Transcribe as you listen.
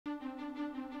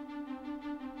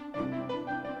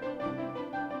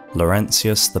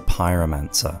Laurentius the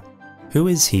Pyromancer. Who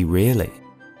is he really?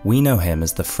 We know him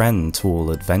as the friend to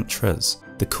all adventurers,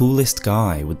 the coolest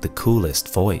guy with the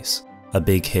coolest voice, a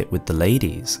big hit with the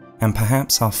ladies, and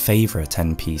perhaps our favourite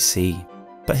NPC.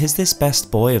 But has this best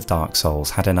boy of Dark Souls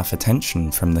had enough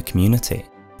attention from the community?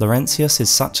 Laurentius is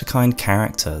such a kind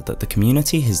character that the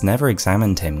community has never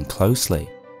examined him closely.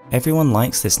 Everyone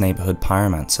likes this neighbourhood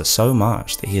pyromancer so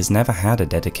much that he has never had a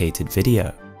dedicated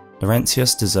video.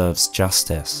 Laurentius deserves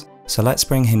justice, so let's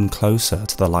bring him closer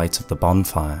to the light of the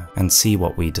bonfire and see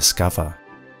what we discover.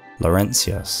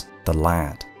 Laurentius, the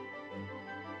lad.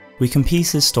 We can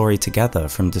piece his story together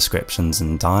from descriptions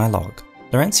and dialogue.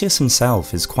 Laurentius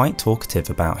himself is quite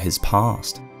talkative about his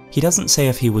past. He doesn't say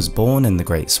if he was born in the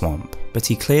Great Swamp, but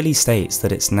he clearly states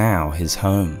that it's now his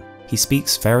home. He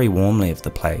speaks very warmly of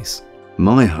the place.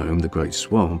 My home, the Great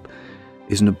Swamp,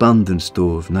 is an abundant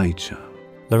store of nature.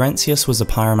 Laurentius was a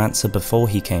pyromancer before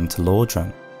he came to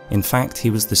Lordran. In fact, he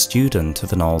was the student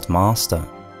of an old master.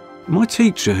 My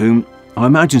teacher, whom I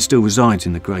imagine still resides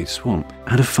in the Great Swamp,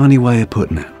 had a funny way of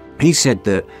putting it. He said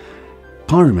that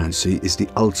pyromancy is the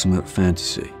ultimate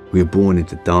fantasy. We are born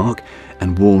into dark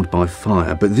and warmed by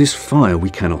fire, but this fire we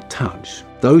cannot touch.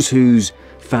 Those whose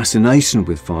fascination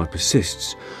with fire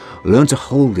persists learn to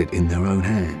hold it in their own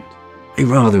hand. He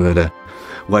rather had a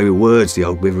way with words, the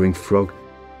old withering frog.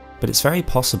 But it's very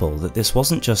possible that this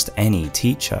wasn't just any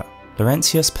teacher.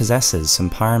 Laurentius possesses some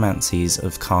pyromancies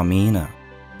of Carmina.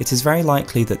 It is very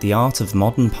likely that the art of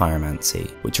modern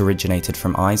pyromancy, which originated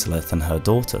from Isolith and her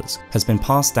daughters, has been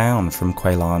passed down from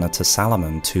Quelana to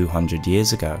Salamon 200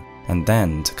 years ago, and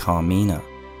then to Carmina.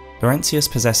 Laurentius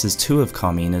possesses two of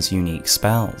Carmina's unique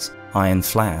spells, Iron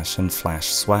Flash and Flash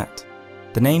Sweat.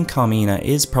 The name Carmina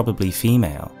is probably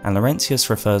female, and Laurentius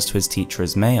refers to his teacher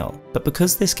as male, but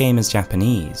because this game is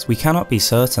Japanese, we cannot be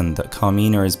certain that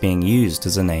Carmina is being used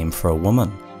as a name for a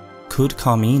woman. Could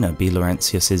Carmina be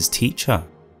Laurentius's teacher?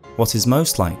 What is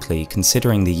most likely,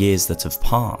 considering the years that have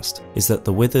passed, is that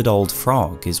the withered old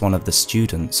frog is one of the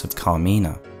students of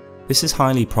Carmina. This is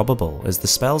highly probable, as the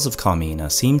spells of Carmina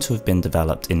seem to have been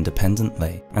developed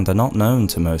independently, and are not known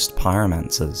to most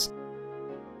pyromancers.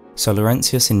 So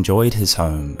Laurentius enjoyed his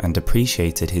home and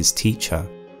appreciated his teacher,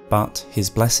 but his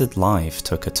blessed life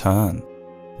took a turn.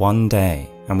 One day,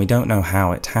 and we don't know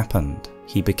how it happened,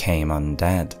 he became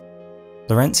undead.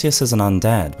 Laurentius as an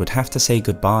undead would have to say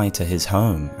goodbye to his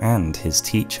home and his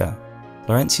teacher.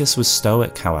 Laurentius was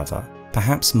stoic, however.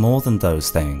 Perhaps more than those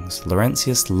things,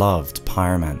 Laurentius loved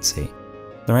pyromancy.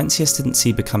 Laurentius didn't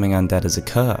see becoming undead as a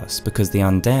curse, because the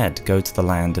undead go to the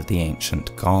land of the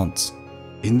ancient gods.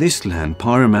 In this land,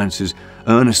 pyromancers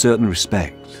earn a certain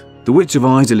respect. The Witch of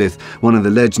Isolith, one of the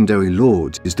legendary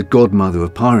lords, is the godmother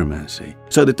of pyromancy.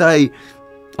 So the day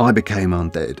I became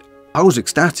undead, I was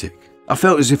ecstatic. I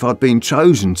felt as if I'd been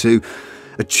chosen to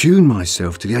attune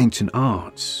myself to the ancient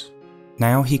arts.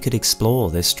 Now he could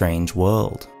explore this strange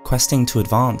world, questing to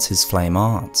advance his flame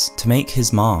arts, to make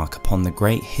his mark upon the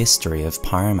great history of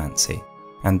pyromancy.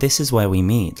 And this is where we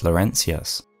meet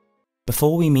Laurentius.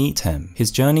 Before we meet him,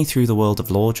 his journey through the world of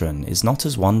Lordran is not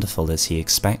as wonderful as he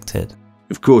expected.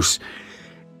 Of course,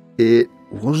 it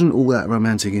wasn't all that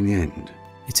romantic in the end.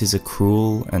 It is a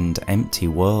cruel and empty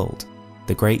world.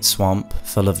 The Great Swamp,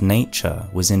 full of nature,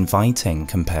 was inviting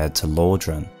compared to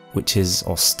Lordran, which is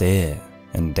austere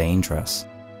and dangerous.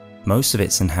 Most of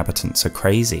its inhabitants are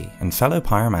crazy, and fellow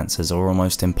pyromancers are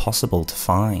almost impossible to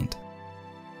find.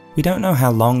 We don't know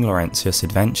how long Laurentius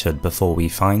adventured before we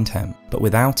find him, but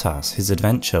without us his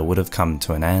adventure would have come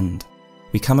to an end.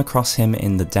 We come across him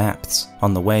in the depths,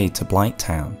 on the way to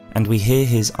Blighttown, and we hear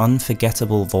his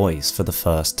unforgettable voice for the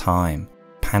first time,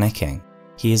 panicking.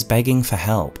 He is begging for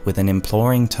help with an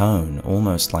imploring tone,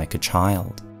 almost like a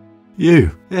child.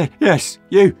 You, yes,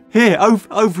 you, here,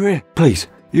 over here. Please,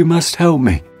 you must help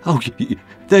me. Oh,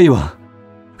 there you are.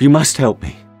 You must help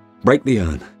me. Break the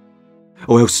urn,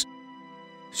 or else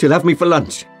she'll have me for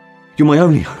lunch. You're my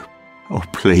only hope. Oh,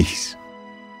 please.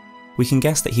 We can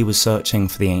guess that he was searching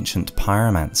for the ancient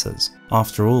pyromancers.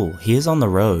 After all, he is on the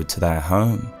road to their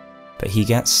home. But he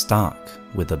gets stuck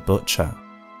with a butcher.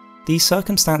 These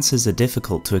circumstances are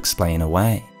difficult to explain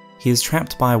away. He is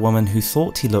trapped by a woman who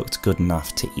thought he looked good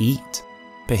enough to eat.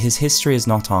 But his history is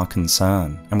not our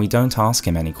concern, and we don't ask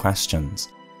him any questions.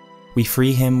 We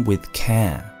free him with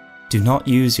care. Do not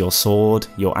use your sword,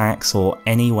 your axe, or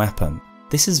any weapon.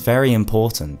 This is very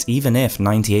important, even if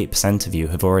 98% of you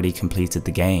have already completed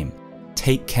the game.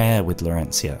 Take care with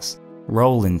Laurentius.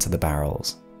 Roll into the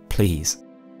barrels, please.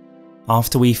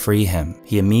 After we free him,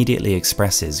 he immediately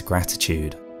expresses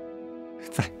gratitude.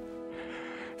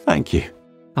 Thank you.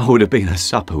 I would have been a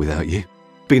supper without you.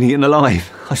 Been eaten alive.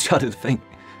 I shudder to think.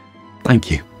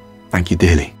 Thank you. Thank you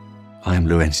dearly. I am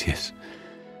Laurentius,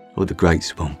 of the Great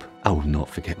Swamp. I will not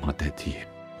forget my debt to you.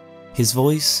 His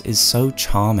voice is so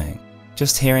charming.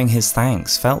 Just hearing his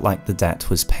thanks felt like the debt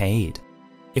was paid.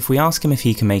 If we ask him if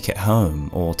he can make it home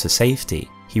or to safety,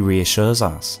 he reassures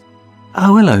us.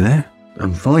 Oh, hello there.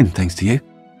 I'm fine, thanks to you.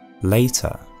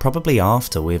 Later, probably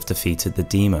after we've defeated the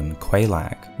demon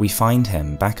Quelaag, we find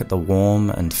him back at the warm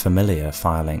and familiar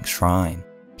Firelink shrine.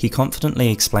 He confidently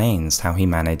explains how he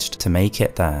managed to make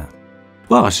it there.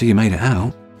 Well, I see you made it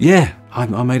out. Yeah, I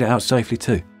made it out safely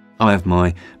too. I have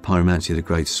my Pyromancer of the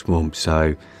Great Swamp,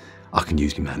 so I can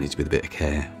usually manage with a bit of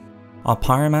care. Our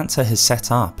Pyromancer has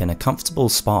set up in a comfortable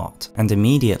spot and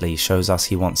immediately shows us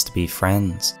he wants to be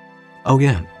friends. Oh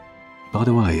yeah, by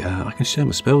the way, I can share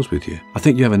my spells with you. I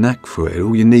think you have a knack for it.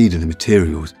 All you need are the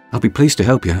materials. I'll be pleased to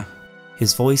help you.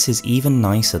 His voice is even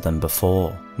nicer than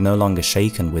before, no longer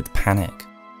shaken with panic.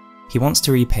 He wants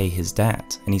to repay his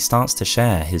debt and he starts to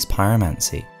share his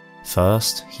pyromancy.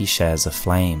 First, he shares a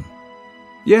flame.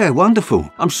 Yeah, wonderful.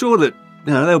 I'm sure that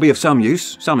they'll be of some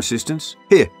use, some assistance.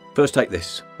 Here, first take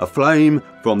this. A flame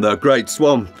from the Great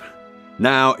Swamp.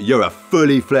 Now you're a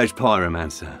fully fledged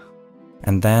pyromancer.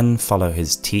 And then follow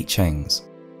his teachings.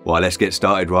 Why, let's get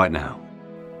started right now.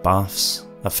 Buffs,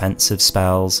 offensive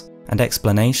spells, and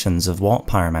explanations of what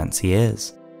pyromancy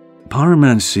is.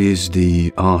 Pyromancy is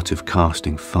the art of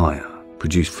casting fire.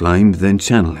 Produce flame, then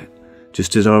channel it,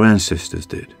 just as our ancestors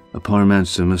did. A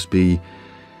pyromancer must be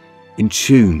in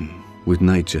tune with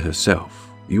nature herself.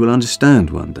 You will understand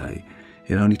one day.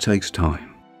 It only takes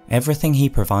time. Everything he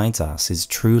provides us is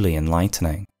truly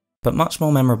enlightening. But much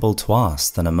more memorable to us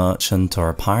than a merchant or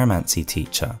a pyromancy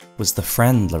teacher was the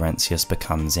friend Laurentius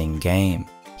becomes in-game.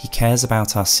 He cares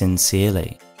about us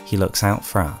sincerely. He looks out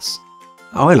for us.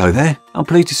 Oh, hello there. I'm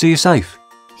pleased to see you safe.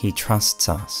 He trusts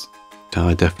us.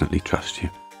 I definitely trust you.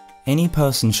 Any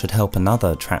person should help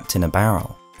another trapped in a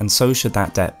barrel, and so should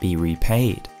that debt be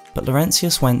repaid. But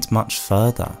Laurentius went much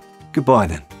further. Goodbye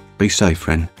then. Be safe,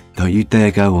 friend. Don't you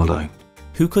dare go hollow.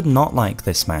 Who could not like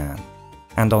this man?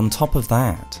 And on top of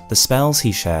that, the spells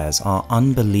he shares are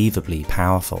unbelievably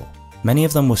powerful. Many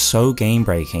of them were so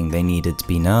game-breaking they needed to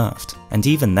be nerfed, and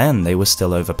even then they were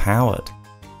still overpowered.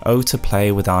 Oh, to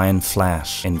play with Iron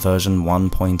Flesh in version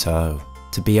 1.0,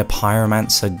 to be a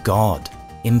pyromancer god,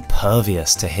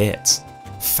 impervious to hits,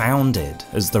 founded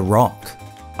as the rock,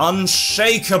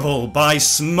 unshakable by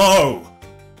smoke.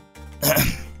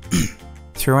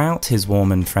 Throughout his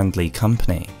warm and friendly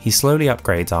company, he slowly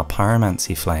upgrades our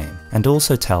pyromancy flame and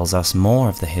also tells us more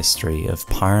of the history of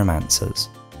pyromancers.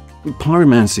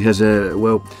 Pyromancy has a,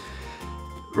 well,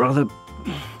 rather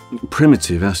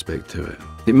primitive aspect to it.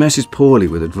 It messes poorly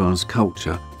with advanced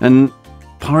culture, and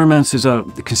pyromancers are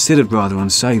considered rather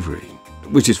unsavoury,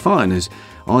 which is fine as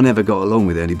I never got along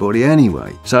with anybody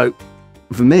anyway. So,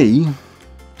 for me,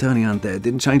 turning undead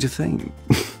didn't change a thing.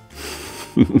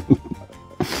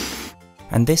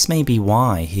 And this may be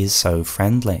why he is so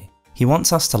friendly. He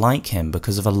wants us to like him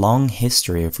because of a long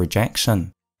history of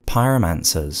rejection.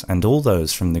 Pyromancers, and all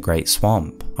those from the Great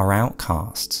Swamp, are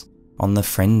outcasts, on the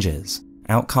fringes,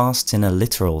 outcasts in a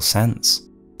literal sense.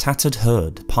 Tattered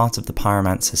Hood, part of the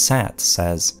Pyromancer set,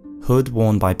 says, "Hood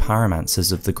worn by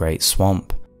pyromancers of the Great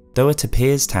Swamp. Though it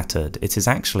appears tattered, it is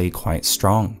actually quite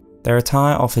strong. Their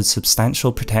attire offers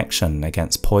substantial protection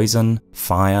against poison,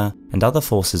 fire, and other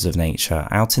forces of nature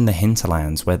out in the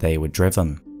hinterlands where they were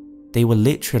driven. They were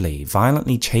literally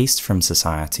violently chased from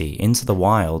society into the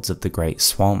wilds of the Great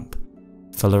Swamp.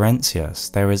 For Laurentius,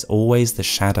 there is always the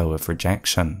shadow of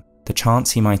rejection, the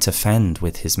chance he might offend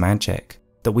with his magic,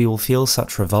 that we will feel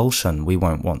such revulsion we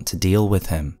won't want to deal with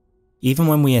him. Even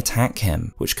when we attack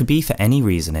him, which could be for any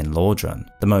reason in Lordran,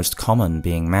 the most common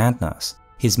being madness,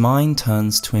 his mind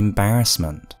turns to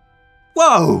embarrassment."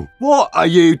 Whoa! What are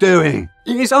you doing?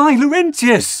 It is I,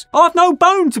 Laurentius. I've no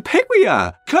bone to pick with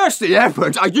you. Curse the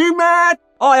effort. Are you mad?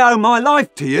 I owe my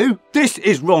life to you. This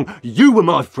is wrong. You were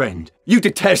my friend. You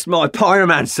detest my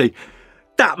pyromancy.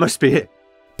 That must be it.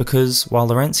 Because while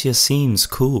Laurentius seems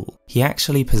cool, he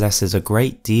actually possesses a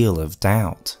great deal of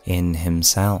doubt in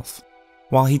himself.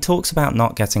 While he talks about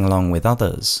not getting along with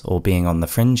others or being on the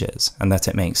fringes and that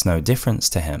it makes no difference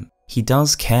to him, he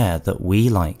does care that we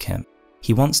like him.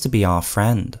 He wants to be our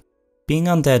friend. Being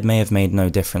undead may have made no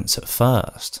difference at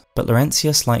first, but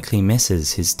Laurentius likely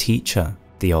misses his teacher,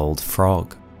 the old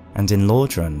frog. And in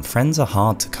Lordran, friends are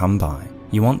hard to come by.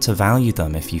 You want to value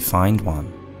them if you find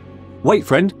one. Wait,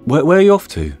 friend. Where are you off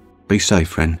to? Be safe,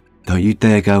 friend. Don't you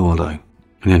dare go hollow.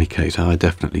 In any case, I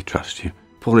definitely trust you.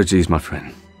 Apologies, my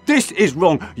friend. This is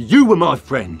wrong. You were my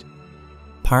friend.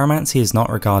 Pyromancy is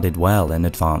not regarded well in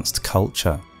advanced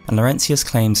culture. and Laurentius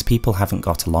claims people haven't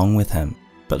got along with him.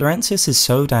 But Laurentius is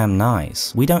so damn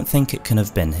nice, we don't think it can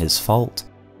have been his fault.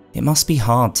 It must be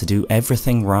hard to do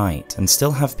everything right and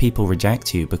still have people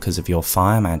reject you because of your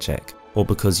fire magic, or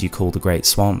because you call the Great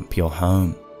Swamp your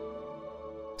home.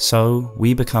 So,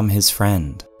 we become his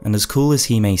friend, and as cool as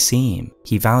he may seem,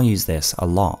 he values this a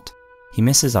lot. He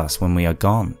misses us when we are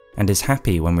gone, and is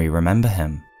happy when we remember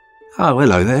him. Oh,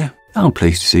 hello there. I'm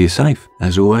pleased to see you safe,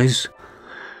 as always.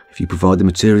 If you provide the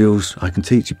materials, I can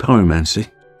teach you pyromancy.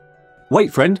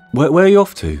 Wait, friend, where are you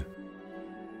off to?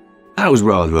 That was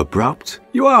rather abrupt.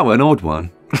 You are an odd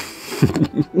one.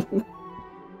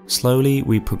 Slowly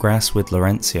we progress with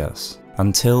Laurentius,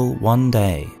 until one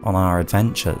day, on our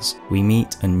adventures, we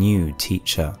meet a new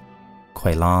teacher,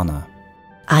 Quelana.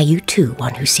 Are you too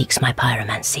one who seeks my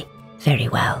pyromancy? Very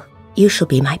well. You shall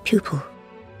be my pupil.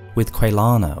 With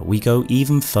Quelana, we go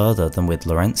even further than with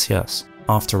Laurentius.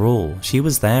 After all, she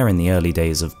was there in the early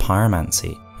days of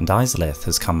pyromancy, and Izalith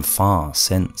has come far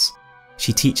since.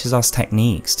 She teaches us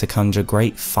techniques to conjure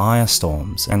great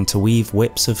firestorms and to weave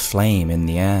whips of flame in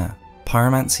the air,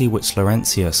 pyromancy which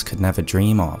Laurentius could never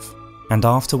dream of. And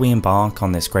after we embark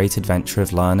on this great adventure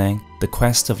of learning, the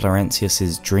quest of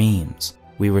Laurentius's dreams,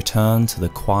 we return to the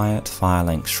quiet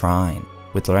Firelink shrine,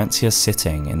 with Laurentius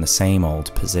sitting in the same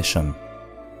old position.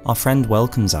 Our friend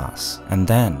welcomes us, and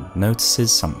then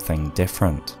notices something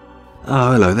different.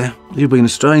 Oh, hello there. You've been a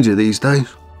stranger these days.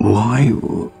 Why?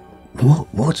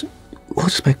 What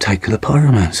spectacular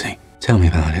pyromancy? Tell me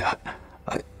about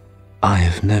it. I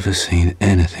have never seen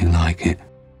anything like it.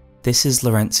 This is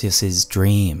Laurentius's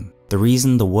dream, the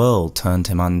reason the world turned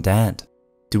him undead.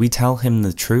 Do we tell him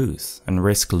the truth and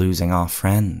risk losing our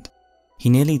friend? He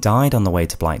nearly died on the way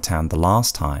to Blighttown the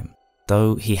last time,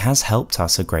 though he has helped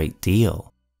us a great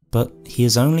deal. But he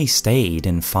has only stayed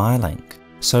in Firelink,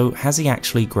 so has he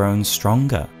actually grown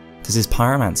stronger? Does his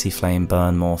pyromancy flame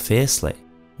burn more fiercely?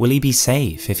 Will he be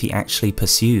safe if he actually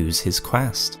pursues his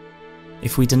quest?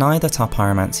 If we deny that our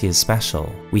pyromancy is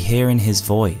special, we hear in his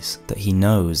voice that he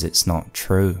knows it's not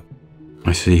true.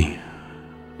 I see.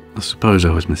 I suppose I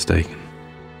was mistaken.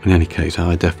 In any case,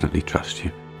 I definitely trust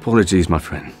you. Apologies, my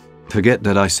friend. Forget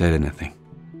that I said anything.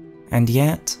 And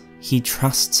yet, he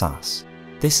trusts us.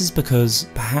 This is because,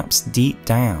 perhaps deep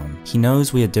down, he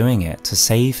knows we are doing it to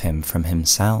save him from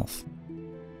himself.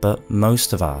 But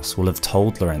most of us will have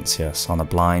told Laurentius on a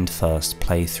blind first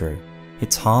playthrough.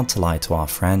 It's hard to lie to our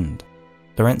friend.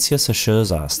 Laurentius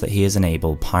assures us that he is an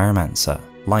able pyromancer,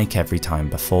 like every time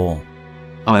before.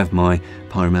 I have my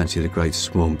Pyromancer of the Great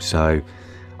Swamp, so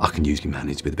I can usually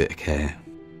manage with a bit of care.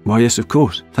 Why, yes, of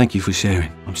course. Thank you for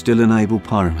sharing. I'm still an able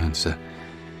pyromancer.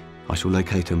 I shall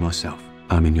locate her myself.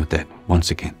 I'm in your debt,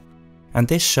 once again. And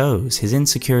this shows his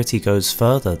insecurity goes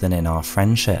further than in our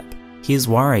friendship. He is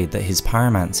worried that his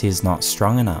pyromancy is not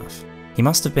strong enough. He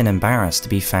must have been embarrassed to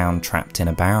be found trapped in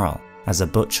a barrel, as a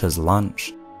butcher's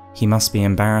lunch. He must be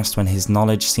embarrassed when his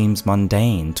knowledge seems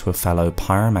mundane to a fellow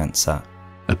pyromancer.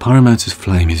 A pyromancer's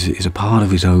flame is a part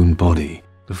of his own body.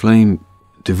 The flame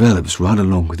develops right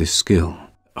along with his skill.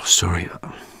 Oh, sorry.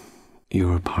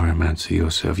 You're a pyromancer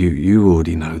yourself. You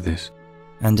already know this.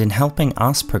 And in helping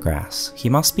us progress, he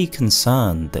must be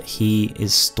concerned that he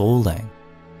is stalling.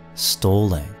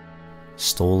 Stalling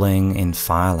in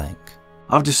Firelink.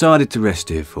 I've decided to rest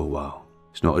here for a while.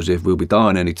 It's not as if we'll be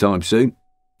dying anytime soon.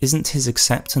 Isn't his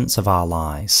acceptance of our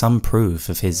lie some proof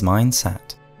of his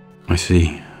mindset? I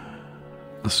see.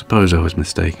 I suppose I was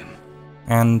mistaken.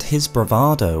 And his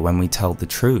bravado when we tell the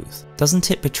truth,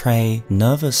 doesn't it betray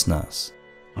nervousness?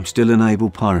 I'm still an able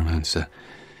pyromancer.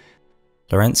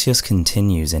 Laurentius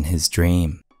continues in his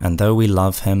dream, and though we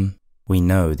love him, we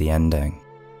know the ending.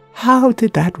 How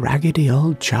did that raggedy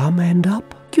old chum end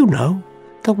up? You know,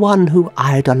 the one who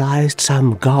idolized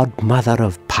some godmother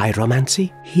of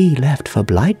pyromancy. He left for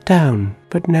Blighttown,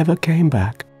 but never came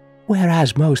back.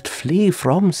 Whereas most flee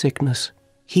from sickness,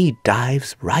 he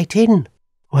dives right in.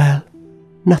 Well,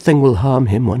 nothing will harm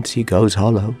him once he goes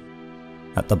hollow.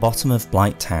 At the bottom of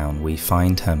Blighttown we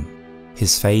find him.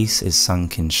 His face is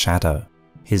sunk in shadow,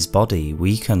 his body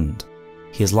weakened.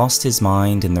 He has lost his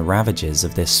mind in the ravages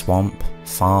of this swamp,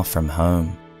 far from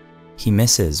home. He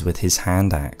misses with his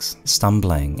hand axe,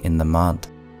 stumbling in the mud.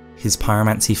 His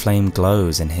pyromancy flame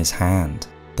glows in his hand,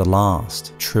 the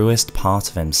last, truest part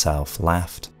of himself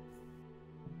left.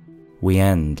 We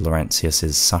end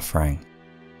Laurentius's suffering.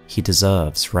 He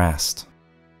deserves rest.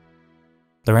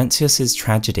 Laurentius's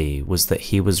tragedy was that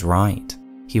he was right.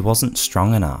 He wasn't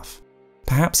strong enough.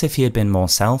 Perhaps if he had been more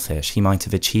selfish, he might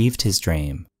have achieved his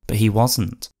dream, but he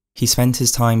wasn't. He spent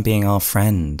his time being our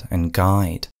friend and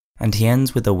guide, and he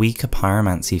ends with a weaker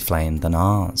pyromancy flame than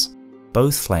ours.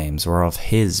 Both flames were of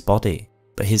his body,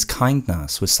 but his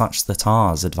kindness was such that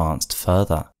ours advanced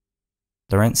further.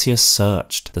 Laurentius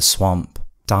searched the swamp,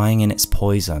 dying in its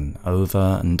poison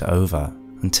over and over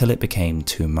until it became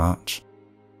too much.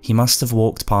 He must have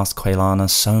walked past Quelana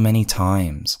so many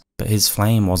times, but his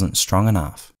flame wasn't strong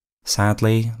enough.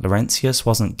 Sadly, Laurentius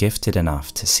wasn't gifted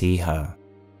enough to see her.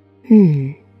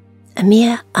 A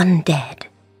mere undead,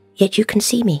 yet you can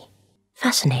see me.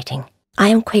 Fascinating. I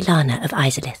am Quelana of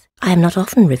Izalith. I am not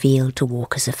often revealed to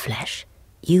walkers of flesh.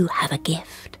 You have a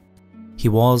gift. He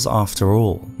was, after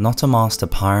all, not a master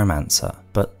pyromancer,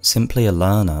 but simply a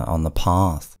learner on the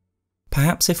path.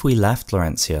 Perhaps if we left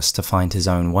Laurentius to find his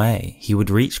own way, he would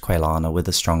reach Quelana with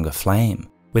a stronger flame.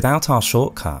 Without our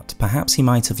shortcut, perhaps he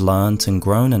might have learnt and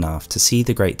grown enough to see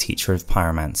the great teacher of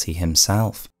pyromancy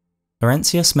himself.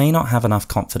 Laurentius may not have enough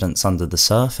confidence under the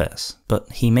surface,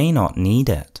 but he may not need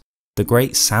it. The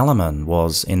great Salomon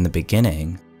was, in the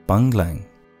beginning, bungling.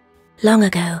 Long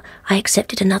ago, I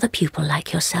accepted another pupil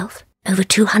like yourself. Over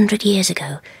 200 years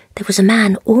ago, there was a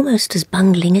man almost as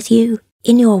bungling as you.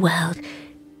 In your world,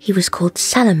 he was called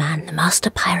Salomon, the master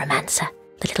pyromancer.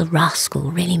 The little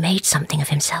rascal really made something of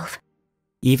himself.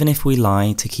 Even if we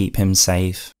lie to keep him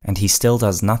safe, and he still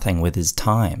does nothing with his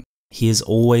time, he is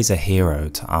always a hero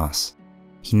to us.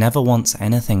 He never wants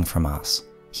anything from us.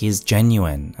 He is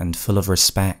genuine and full of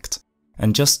respect,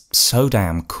 and just so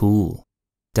damn cool.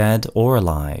 Dead or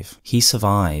alive, he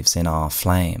survives in our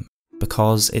flame,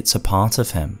 because it's a part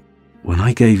of him. When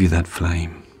I gave you that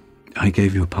flame, I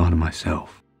gave you a part of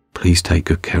myself. Please take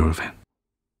good care of it.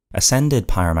 Ascended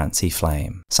Pyromancy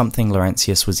Flame, something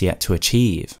Laurentius was yet to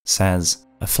achieve, says,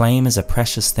 "A flame is a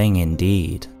precious thing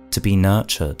indeed, to be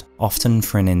nurtured, often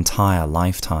for an entire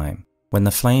lifetime. When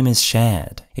the flame is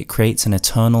shared, it creates an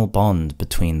eternal bond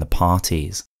between the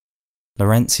parties."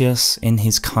 Laurentius, in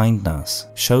his kindness,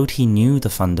 showed he knew the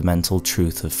fundamental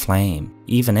truth of flame,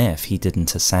 even if he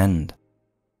didn't ascend.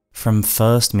 From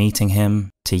first meeting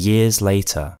him to years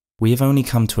later, we have only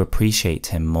come to appreciate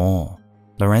him more.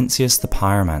 Laurentius the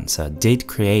Pyromancer did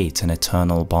create an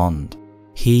eternal bond.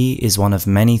 He is one of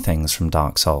many things from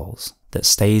Dark Souls that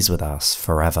stays with us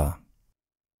forever.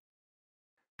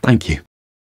 Thank you.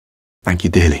 Thank you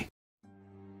dearly.